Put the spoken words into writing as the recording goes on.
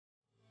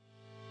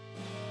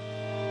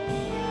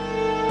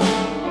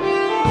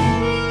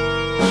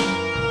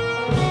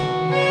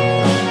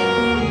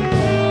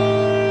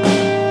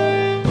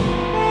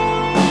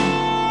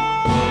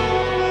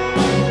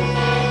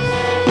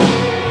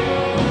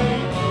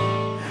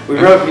We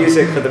wrote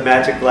music for The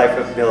Magic Life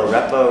of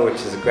Milarepa, which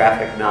is a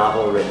graphic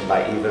novel written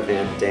by Eva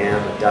van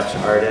Dam, a Dutch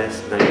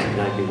artist,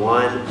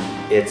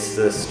 1991. It's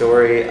the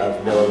story of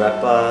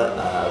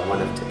Milarepa, one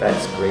of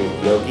Tibet's great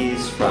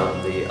yogis from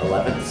the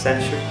 11th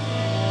century.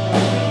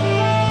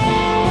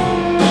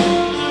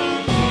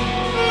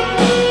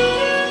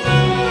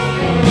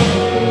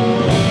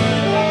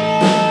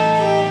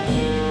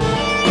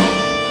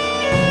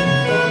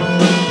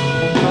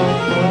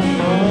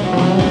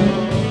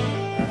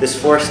 This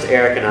forced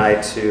Eric and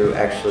I to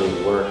actually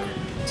work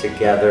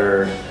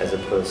together as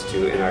opposed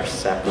to in our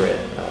separate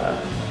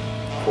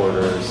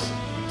quarters,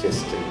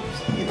 distant,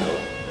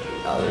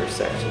 other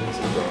sections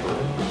of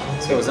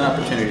Brooklyn. So it was an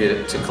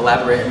opportunity to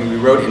collaborate. I mean, we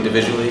wrote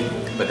individually,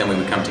 but then we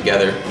would come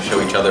together, show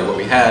each other what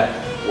we had,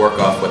 work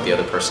off what the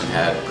other person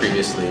had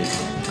previously.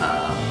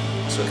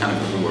 So it kind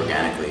of grew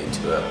organically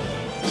into about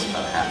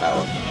a half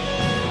hour.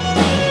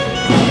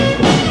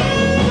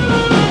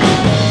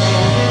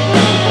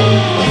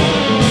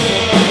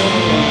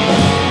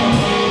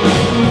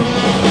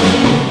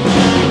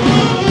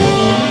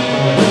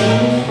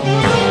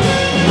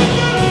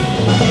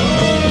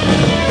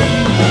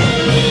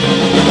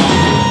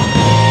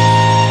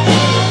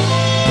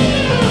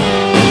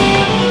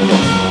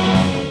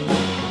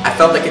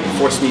 I felt like it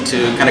forced me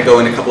to kind of go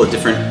in a couple of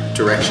different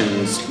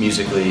directions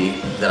musically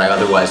that I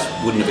otherwise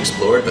wouldn't have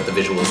explored, but the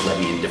visuals led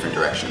me in different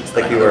directions.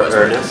 Like you were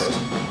earnest?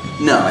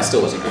 No, I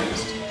still wasn't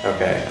earnest.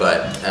 Okay.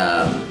 But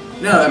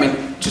no, I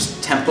mean,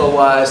 just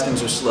tempo-wise,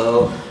 things were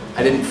slow.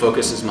 I didn't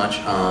focus as much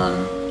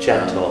on...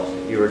 Gentle.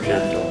 You were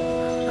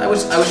gentle. I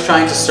was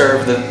trying to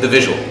serve the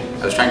visual.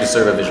 I was trying to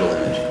serve a visual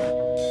image.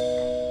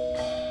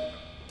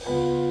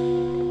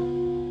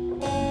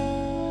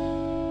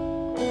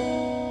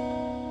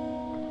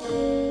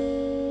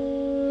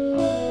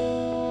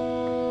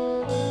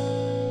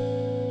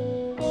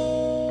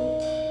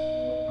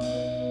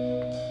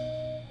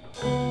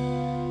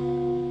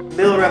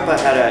 Milarepa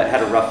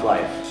had a rough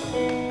life.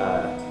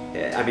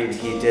 I mean,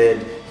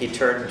 he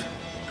turned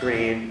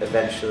green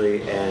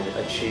eventually and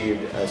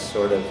achieved a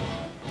sort of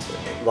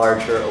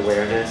larger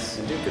awareness.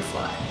 The dude could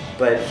fly.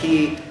 But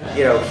he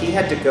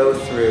had to go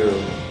through,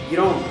 you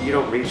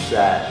don't reach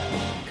that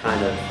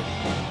kind of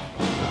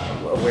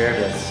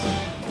awareness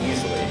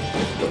easily.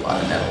 A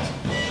lot of nettles.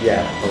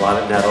 Yeah, a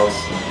lot of nettles.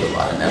 A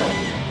lot of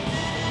nettles.